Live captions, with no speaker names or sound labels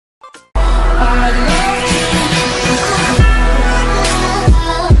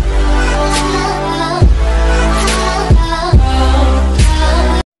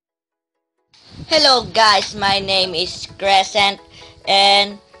Hello guys, my name is Cresent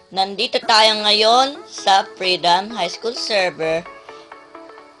and nandito tayo ngayon sa Freedom High School server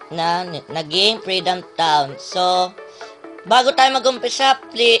na naging Freedom Town. So, bago tayo mag-umpisa,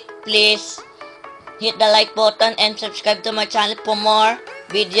 please hit the like button and subscribe to my channel for more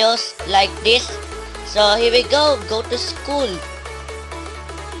videos like this. So, here we go to school.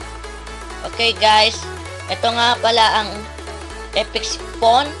 Okay guys, ito nga pala ang epic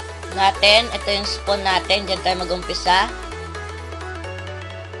spawn natin. Ito yung spawn natin. Diyan tayo mag-umpisa.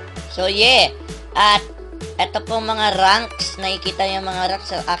 So, yeah. At, ito po mga ranks. Nakikita yung mga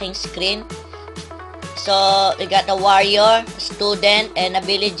ranks sa aking screen. So, we got a warrior, student, and a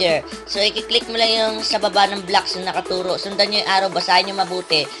villager. So, i-click mo lang yung sa baba ng blocks na nakaturo. Sundan nyo yung arrow. Basahin nyo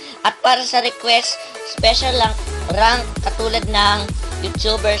mabuti. At para sa request, special lang rank katulad ng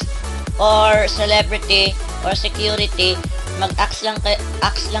YouTubers or celebrity or security, mag-axe lang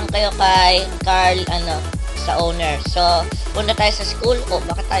kayo kay Carl sa owner. So, punta tayo sa school.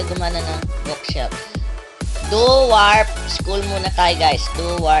 Bakit tayo gumana ng bookshelf? Do warp school muna tayo, guys.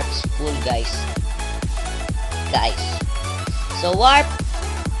 Do warp school, guys. So, warp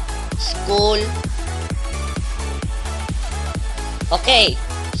school. Okay.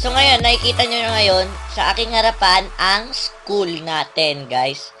 So, ngayon, nakikita nyo na ngayon sa aking harapan ang school natin,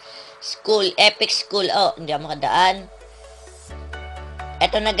 guys. School, epic school. Oh, hindi ako makadaan.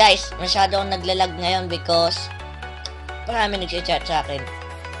 Eto na guys, masyado akong naglalag ngayon because marami nag-chat sa akin.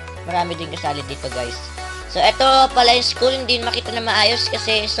 Marami din kasali dito guys. So, eto pala yung school, hindi makita na maayos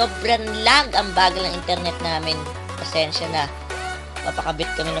kasi sobrang lag ang bagal ng internet namin. Pasensya na. Papakabit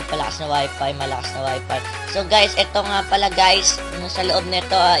kami ng malakas na wifi. So guys, eto nga pala guys, sa loob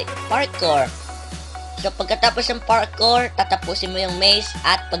nito ay parkour. So, pagkatapos ng parkour, tatapusin mo yung maze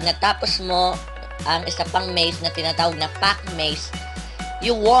at pag natapos mo ang isa pang maze na tinatawag na pack maze,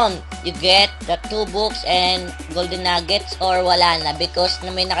 you won. You get the 2 books and golden nuggets or wala na because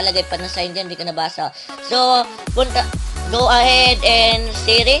may nakalagay pa na sign dyan, hindi ko nabasa. So, go ahead and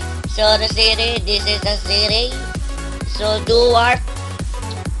Sorrry. So, the Sorrry, this is the Sorrry. So, do warp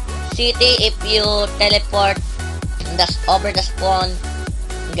city if you teleport over the spawn,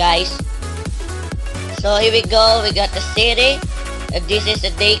 guys. So, here we go. We got the Sorrry. This is a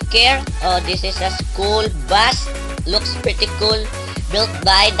daycare. Oh, this is a school bus. Looks pretty cool. Built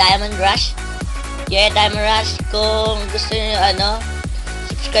by Diamond Rush. Yeah, Diamond Rush. Kung gusto nyo,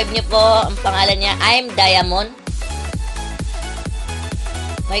 subscribe nyo po. Ang pangalan niya, I'm Diamond.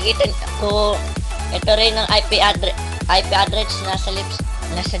 Makikita ko, ito rin ang IP address nasa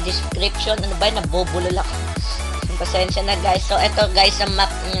description. Ano ba yun? Nabubulol ako. Pasensya na guys. So, ito guys, ang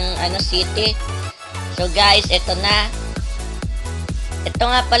map ng city. So, guys, ito na. Ito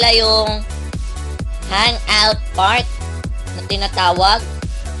nga pala yung hangout park na tinatawag.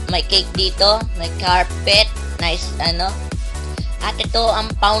 May cake dito, may carpet, nice At ito ang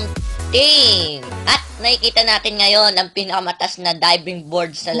fountain. At nakikita natin ngayon ang pinakamatas na diving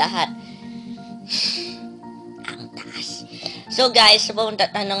board sa lahat. Ang taas. So guys,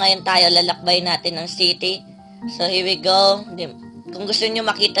 ngayon tayo, lalakbay natin ang city. So here we go. Kung gusto niyo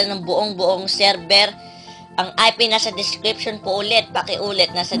makita ng buong server, ang IP nasa description po ulit.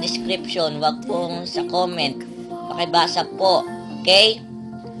 Pakiulit, nasa description. Wag pong sa comment. Pakibasa po. Okay?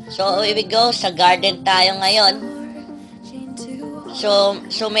 So, here we go. Sa garden tayo ngayon.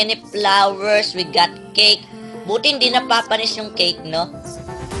 So many flowers. We got cake. Buti hindi napapanis yung cake, no?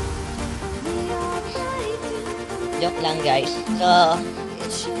 Joke lang, guys. So,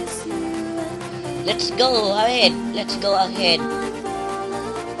 let's go ahead.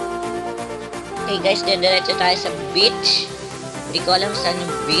 Okay, guys, diretso tayo sa beach. Hindi ko alam saan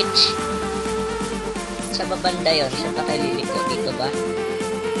yung beach. Sa babanda yun. Saan pa tayo liliko? Dito ba?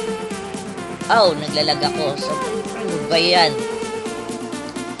 Oh, naglalag ako. So, ano ba yan?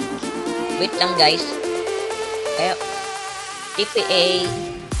 Wait lang, guys. Kaya, TPA,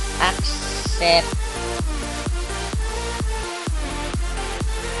 accept.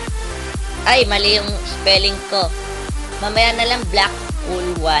 Ay, mali yung spelling ko. Mamaya na lang, Black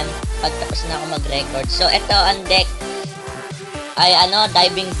Pool 1. Pagtapos na ako mag-record. So, ito ang deck. Ay,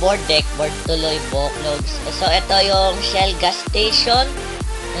 diving board deck. Board tuloy, booklogs. So, ito yung Shell gas station.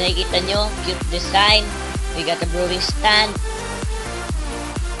 Nakikita nyo, cute design. We got a brewing stand.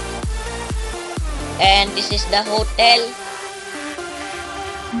 And this is the hotel.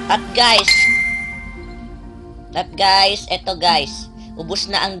 At guys, ito guys. Ubus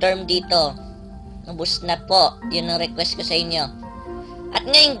na ang dorm dito. Ubus na po. Yun ang request ko sa inyo. At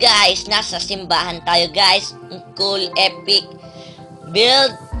ngayon guys, nasa simbahan tayo guys. Cool, epic.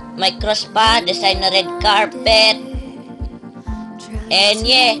 Build, may cross pa, design na red carpet. And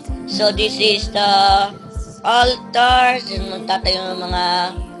yeah, so this is the altar. Magtatayo ng mga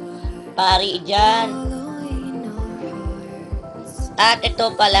pari dyan. At ito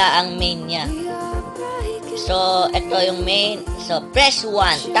pala ang main niya. So, ito yung main. So, press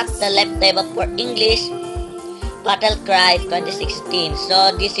 1. Tap the left table for English. Battle Cry 2016.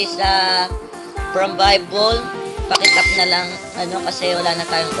 So, this is from Bible. Pakitap na lang, kasi wala na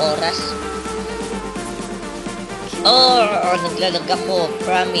tayong oras. Naglalag ako.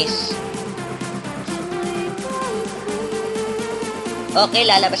 Promise. Okay,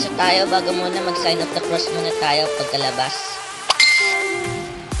 lalabas na tayo. Bago muna mag-sign of the cross muna tayo pagkalabas.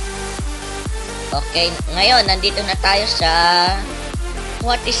 Okay, ngayon, nandito na tayo sa...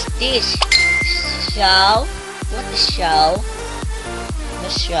 What is this? Show? What is show?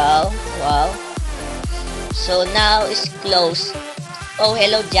 The show? Wow. So, now is closed. Oh,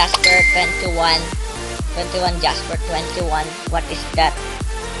 hello, Jasper 21. 21, Jasper 21. What is that?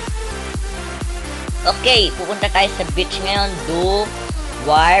 Okay, pupunta tayo sa beach ngayon. Do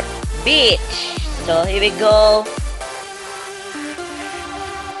Warp Beach. So, here we go.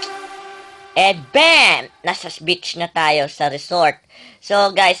 And bam! Nasa beach na tayo sa resort.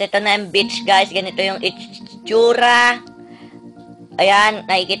 So, guys, ito na yung beach, guys. Ganito yung itsura. Ayan,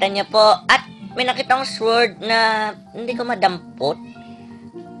 nakikita nyo po. At may nakitang sword na hindi ko madampot.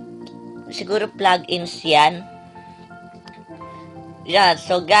 Siguro plug-ins yan. Yan.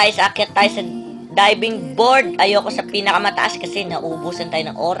 So, guys, akit tayo sa diving board. Ayoko sa pinakamataas kasi nauubusan tayo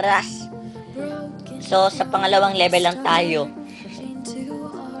ng oras. So, sa pangalawang level lang tayo.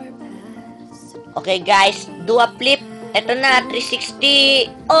 Okay, guys. Do a flip. Ito na,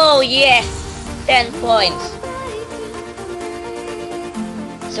 360. Oh, yes! 10 points.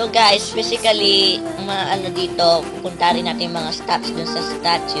 So, guys, basically, dito, pupunta rin natin mga stats dun sa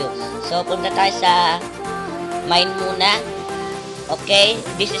statue. So, punta tayo sa mine muna. Okay,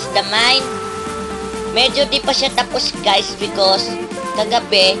 this is the mine. Medyo di pa siya tapos, guys, because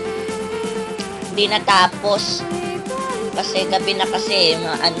kagabi, di natapos. Kasi gabi na kasi,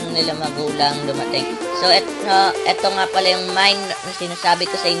 mga nila magulang dumating. So, eto nga pala yung mine na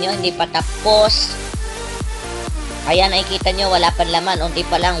sinasabi ko sa inyo, hindi pa tapos. Ayan, nakikita nyo, wala pa laman. Unti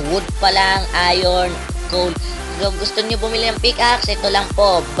pa lang, wood pa lang, iron, coal. So, gusto nyo bumili ng pickaxe, ito lang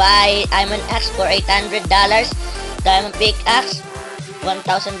po. Buy diamond axe for $800. Diamond pickaxe,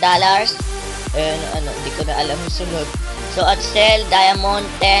 $1,000. Hindi ko na alam yung sunod. So, at sell, diamond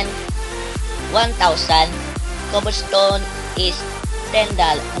 10, 1,000. Cobblestone is $10,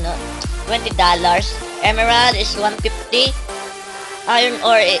 $20. Emerald is $150. Iron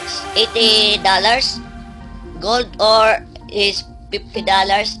ore is $80. Gold ore is $50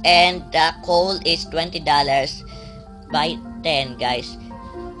 and coal is $20. Buy 10, guys.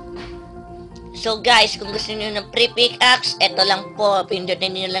 So, guys, kung gusto niyo ng free pickaxe, eto lang po.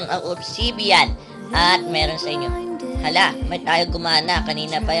 Pindutin niyo lang ang obsidian at meron sa inyo. Hala, may tayo gumana.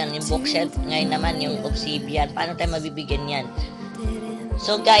 Kanina pa yan, yung bookshelf. Ngayon naman, yung obsidian. Paano tayo mabibigyan yan?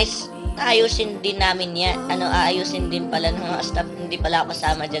 So, guys, ayusin din namin yan. Aayusin din pala ng mga staff. Hindi pala ako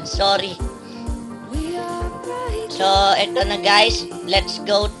kasama dyan. Sorry. So, eto na, guys. Let's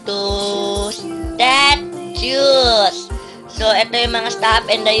go to statues. So, eto yung mga staff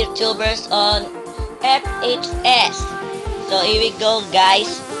and the YouTubers on FHS. So, here we go,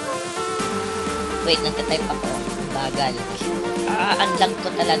 guys. Wait, nagtatype ako. Bagal. Unlock ko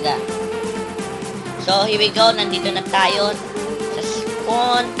talaga. So, here we go. Nandito na tayo sa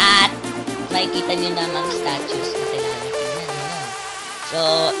spawn at makikita nyo na mga statues na kailangan natin. So,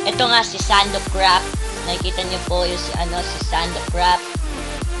 ito nga si Sandocraft. Nakikita nyo po yung si Sandocraft.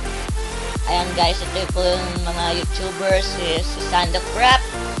 Ayan, guys. Ito po yung mga YouTubers. Si Sandocraft.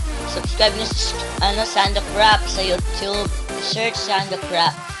 Subscribe nyo si Sandocraft sa YouTube. Search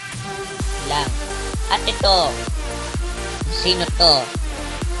Sandocraft lang. At ito, sino to?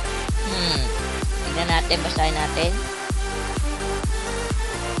 Tignan natin, basahin natin.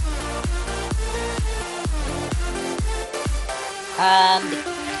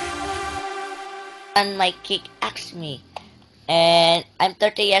 And my kick asked me. And I'm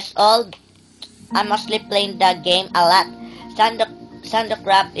 30 years old. I'm mostly playing the game a lot.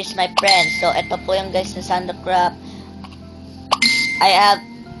 Sandocraft is my friend. So, ito po yung guys na Sandocraft.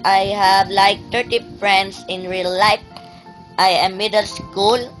 I have like 30 friends in real life. I am middle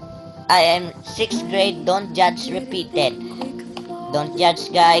school. I am 6th grade. Don't judge repeated. Don't judge,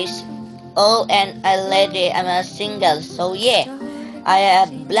 guys. Oh, and I'm a single. So yeah, I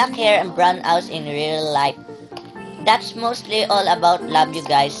have black hair and brown eyes in real life. That's mostly all about love, you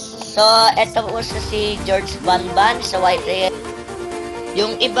guys. So, eto po si George Banban sa White Red.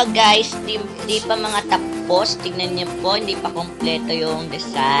 Yung iba, guys, di pa mga top tapos. Tignan niyo po, hindi pa kompleto yung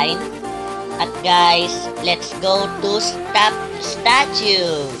design. At guys, let's go to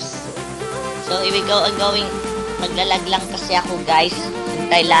statues. So, here we go. Maglalag lang kasi ako, guys.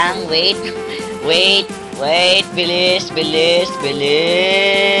 Hintay lang. Wait. Bilis.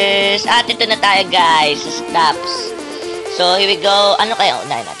 At ito na tayo, guys. Stops. So, here we go. Ano kaya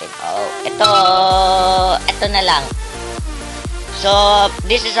unahin natin? Oh, ito na lang. So,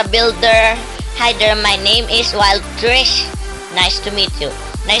 this is a builder. Hi there, my name is Wild Trish. Nice to meet you.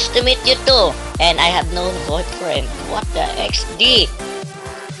 Nice to meet you too. And I have no boyfriend. What the XD?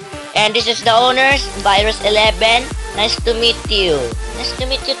 And this is the owners, Virus 11. Nice to meet you. Nice to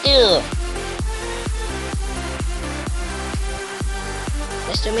meet you too.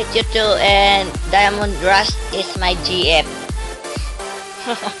 Nice to meet you too. And Diamond Rust is my GF.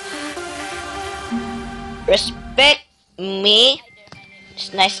 Respect me.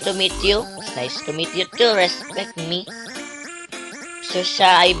 It's nice to meet you. It's nice to meet you too. Respect me. So,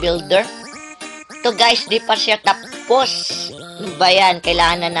 siya ay builder. Ito guys, di pa siya tapos. Ano ba yan?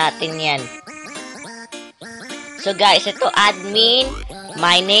 Kailangan na natin yan. So guys, ito admin.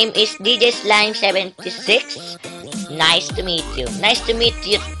 My name is DJ Slime76. Nice to meet you. Nice to meet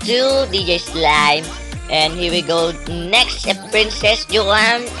you too, DJ Slime. And here we go. Next, Princess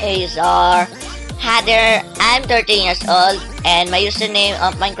Joanne Azar. Hi there, I'm 13 years old. And my username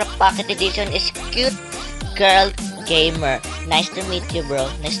of Minecraft Pocket Edition is Cute Girl Gamer. Nice to meet you, bro.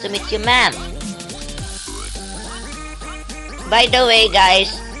 Nice to meet you, ma'am. By the way, guys,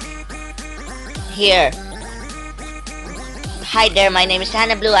 here. Hi there, my name is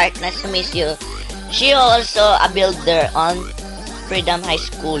Hannah Blue Art. Nice to meet you. She also a builder on Freedom High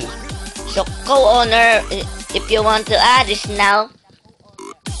School. So, co-owner, if you want to add this now.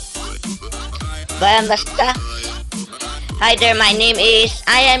 Basta. Hi there, my name is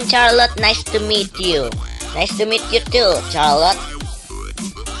I am Charlotte. Nice to meet you. Nice to meet you too, Charlotte.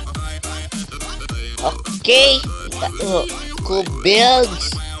 Okay. Who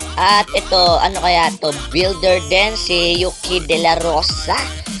builds? At ito, ano kaya to? Builder din, si Yuki De La Rosa.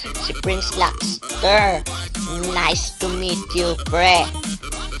 Si Prince Laxter. Nice to meet you, pre.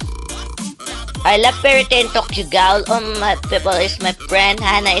 I love Fairy Tail Tokyo Gal. My people is my friend.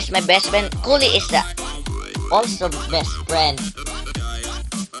 Hannah is my best friend. Kuli is also best friend.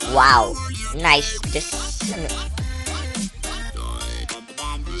 Wow. Nice.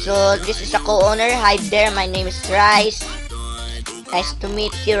 So, this is a co-owner. Hi there, my name is Rice. Nice to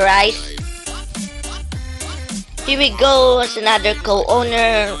meet you, Rice. Here we go as another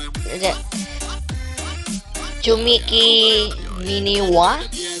co-owner. Chumiki Miniwa.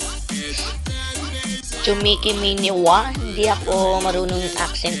 Hindi ako marunong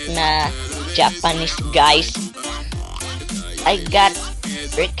accent na Japanese, guys. I got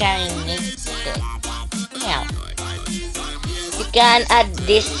reconnected. Yeah. You can add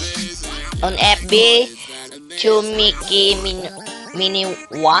this on FB. Chumiki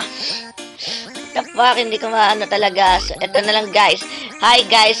Miniwa. The fuck, hindi ko maano talaga. So, ito na lang, guys. Hi,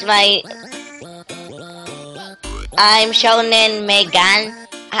 guys. I'm Shaunen Megan.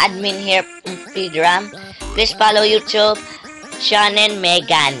 Admin here on Pedram. Please follow YouTube. Shaunen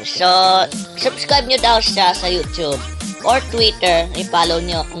Megan. So, subscribe nyo daw siya sa YouTube. Or Twitter. I-follow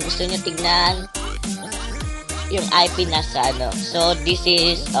nyo kung gusto nyo tignan yung IP nasa ano. So, this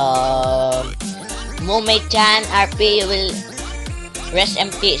is Mumei-chan RP. You will rest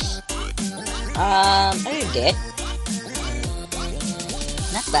in peace. Are you dead?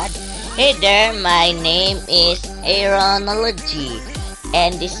 Not bad. Hey there, my name is Aeronology.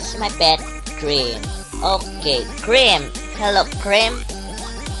 And this is my pet, Cream. Okay, Cream. Hello, Cream.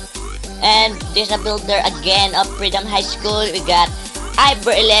 And this is a builder again of Freedom High School. We got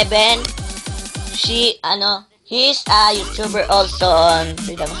Iber11. He's a YouTuber also on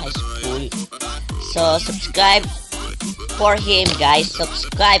Freedom High School. So, subscribe for him, guys.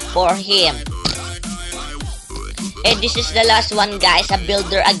 Subscribe for him. And this is the last one, guys. A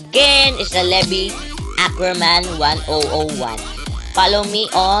builder again is a Levy Ackerman 1001. Follow me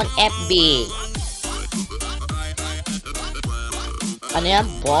on FB. Ano yan?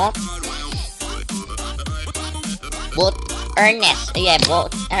 Bot Ernest. Yeah, Bot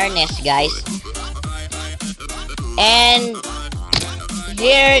Ernest, guys. And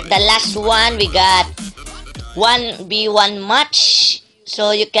here, the last one, we got 1v1 match.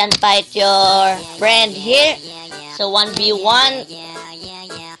 So, you can fight your friend here. So, 1v1.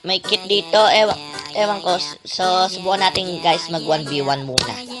 May kit dito. Ewan ko. So, subukan natin, guys, mag 1v1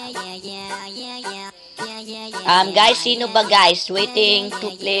 muna. Guys, sino ba, guys? Waiting,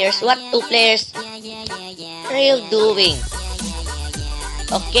 2 players. What 2 players? What are you doing?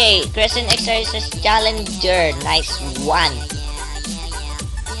 Okay, Crescent Exercise Challenger. Nice one.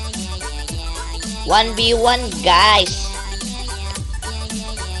 1v1 guys.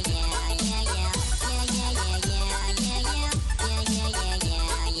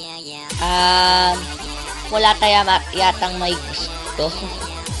 Wala tayo yatang may gusto.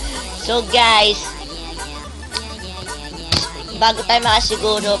 So guys, bago tayo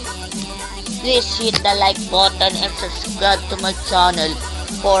makasiguro, please hit the like button and subscribe to my channel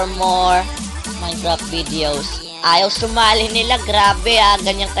for more Minecraft videos. Ayaw sumali nila, grabe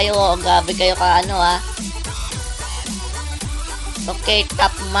ganyan kayo, grabe kayo Okay,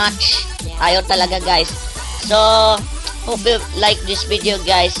 top match. Ayaw talaga guys. So, hope you like this video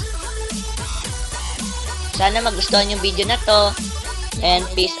guys. Sana magustuhan yung video na to. And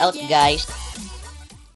peace out guys.